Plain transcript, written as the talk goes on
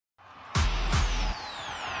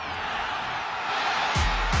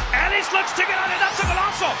Dennis looks to get on it. That's a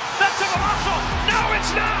Golasso. That's a Golasso. No, it's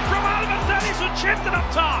not from Alvin Dennis who chipped it up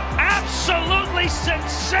top. Absolutely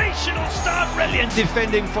sensational start. Brilliant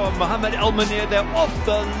defending from Mohamed El Munir. They're off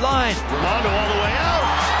the line. Ronaldo all the way out.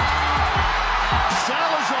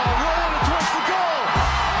 Salazar rolling it towards the goal.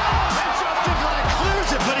 And Justin clears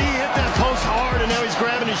it, but he hit that post hard, and now he's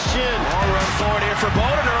grabbing his shin. Long run forward here for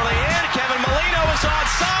Bowden early in. Kevin Molino is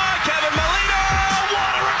onside. Kevin Molino,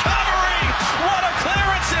 what a recovery! What a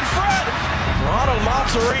clearance in front! Ronald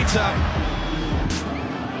Mazzarita.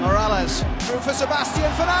 Morales through for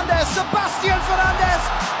Sebastian Fernandez. Sebastian Fernandez!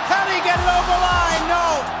 Can he get it over the line?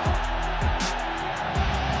 No!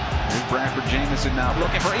 Here's Bradford Jamieson now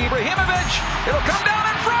looking for Ibrahimovic. It'll come down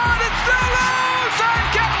in front. It's still loose and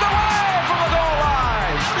kept away from the goal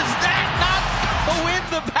line. Does that not go in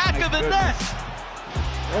the back of the net?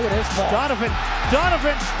 Oh, it is.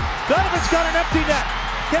 Donovan's got an empty net.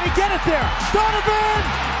 Can he get it there? Donovan!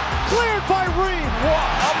 Cleared by Reed. What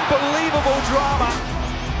unbelievable drama.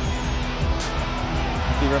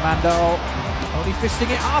 Di Romando only fisting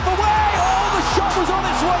it half away. Oh, the shot was on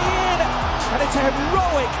its way in. And it's a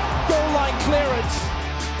heroic goal line clearance.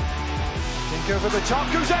 Think over the top.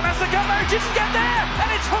 Guzan has to go there. Didn't get there.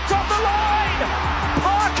 And it's hooked off the line.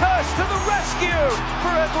 Parkhurst to the rescue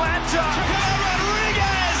for Atlanta.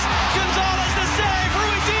 Rodriguez. Gonzalez the save.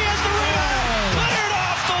 Ruiz Diaz the rebound. Cleared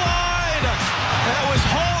off the line. That was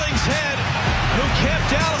Hollingshead who kept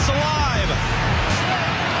Dallas alive.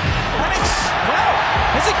 And it's, well,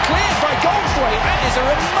 is it cleared by Goldthwaite? That is a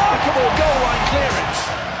remarkable goal line clearance.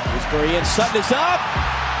 Gooseberry and Sutton is up.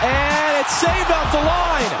 And it's saved off the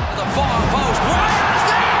line. The far post. Ryan's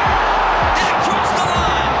there. Did it cross the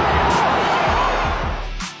line?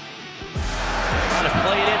 Trying to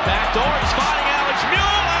play it in back door. He's finding Alex Mule.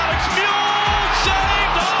 Alex Mule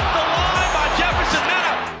saved off the line by Jefferson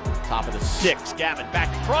Mena. Top of the six. Gavin back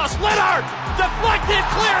across. Leonard deflected.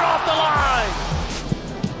 Cleared off the line.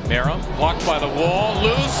 Merrim blocked by the wall.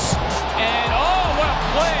 Loose. And oh, what a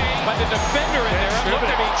play by the defender in there. It looked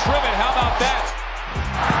to be Trivet. How about that?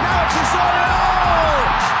 Now it's Osorio!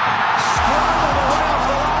 Scrambled away off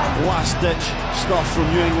the line. Last ditch stuff from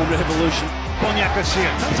New England Revolution. Cognac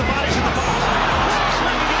Garcia. Tons of bodies in the box.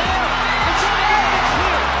 Slamming it in. It's in there. It's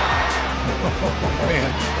here. Oh,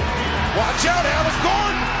 man. Watch out, Alice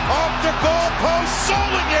Gordon. Off the goal post.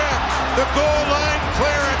 Solinger. The goal line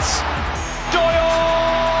clearance.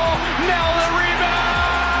 Doyle! Now the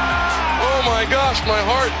rebound! Oh my gosh, my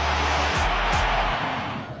heart.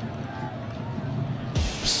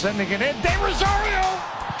 Sending it in. De Rosario.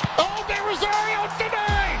 Oh, De Rosario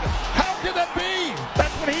denied. How can that be? That's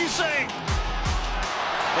what he's saying.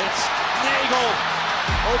 It's Nagel.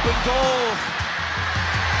 Open goal.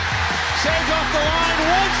 Saved off the line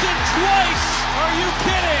once and twice. Are you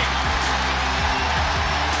kidding?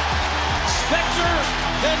 Spector,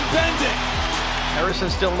 then Bendit. Harrison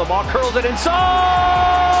still in the ball. Curls it inside.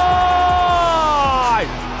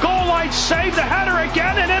 Goal line save. The header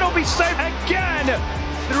again, and it'll be saved again.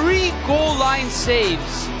 3 goal line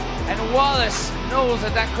saves, and Wallace knows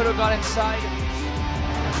that that could have got inside.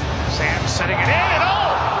 Sam setting it in, and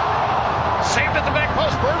oh! Saved at the back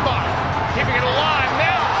post, Birnbach keeping it alive.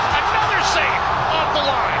 Now another save off the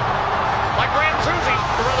line by Graham Tuzi,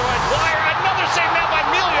 the otherwise wire. Another save now by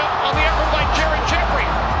Melia on the effort by Jared Jeffrey.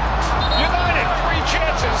 United, 3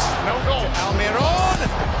 chances, no goal. Almiron.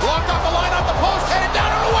 Blocked off the line, off the post, headed down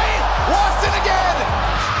and away. Lost it again.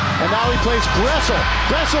 And now he plays Gressel.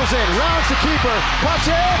 Gressel's in, rounds the keeper, cuts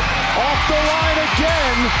in, off the line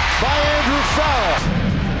again by Andrew Farrell.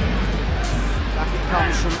 Back it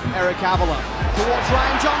comes from Eric Avila. Towards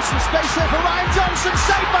Ryan Johnson, space there for Ryan Johnson,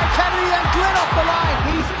 saved by Kennedy and Glynn off the line.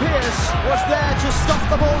 Heath Pearce was there to stop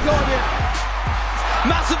the ball going in.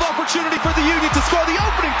 Massive opportunity for the Union to score the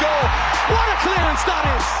opening goal. What a clearance that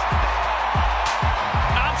is!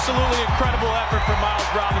 Absolutely incredible effort from Miles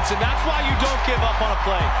Robinson. That's why you don't give up on a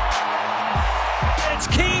play. It's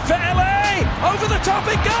key for LA. Over the top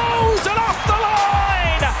it goes and off the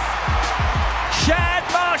line. Shad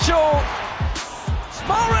Marshall.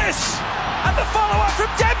 Morris. And the follow-up from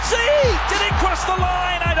Dempsey. Did it cross the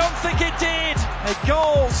line? I don't think it did. A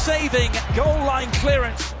goal-saving, goal-line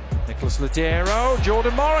clearance. Nicholas Lodeiro,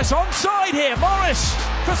 Jordan Morris onside here. Morris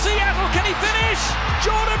for Seattle. Can he finish?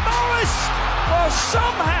 Jordan Morris. Well,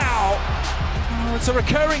 somehow, it's a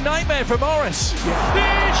recurring nightmare for Morris.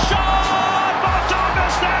 Big shot!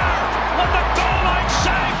 Montanga's there! Let the goal line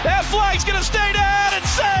save! That flag's gonna stay down and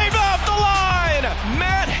save off the line!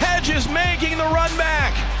 Matt Hedges making the run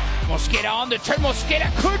back. Mosqueda on the turn. Mosqueda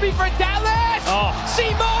could be for Dallas. Oh.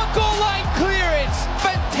 Simon goal line clearance.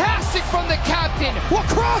 Fantastic from the captain. Martin. What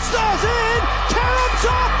cross does in? Carrots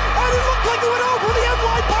up, and it looked like it went over the end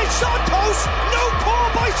line by Santos. No call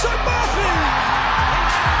by St. Murphy.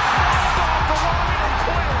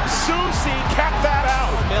 Susi kept that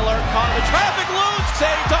out. Miller caught the traffic loose.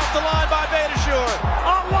 Saved off the line by Beitashour.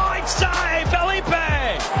 On line side, Felipe.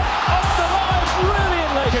 Off the line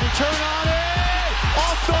brilliantly. Can he turn on it?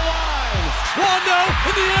 Off the line. Wando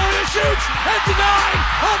in the area shoots and denied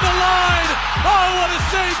on the line. Oh, what a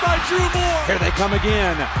save by Drew Moore. Here they come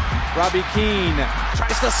again. Robbie Keane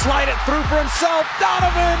tries to slide it through for himself.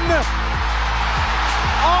 Donovan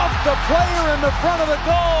off the player in the front of the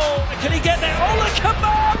goal. Can he get there? Ola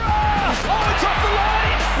Kamara! Oh, it's off the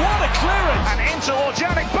line! What a clearance! And in towards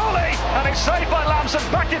Yannick Bully, and it's saved by Lamson,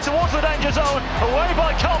 back in towards the danger zone, away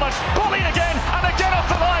by Coleman, Bully again, and again off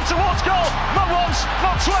the line towards goal. Not once,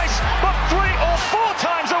 not twice, but 3 or 4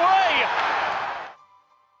 times away.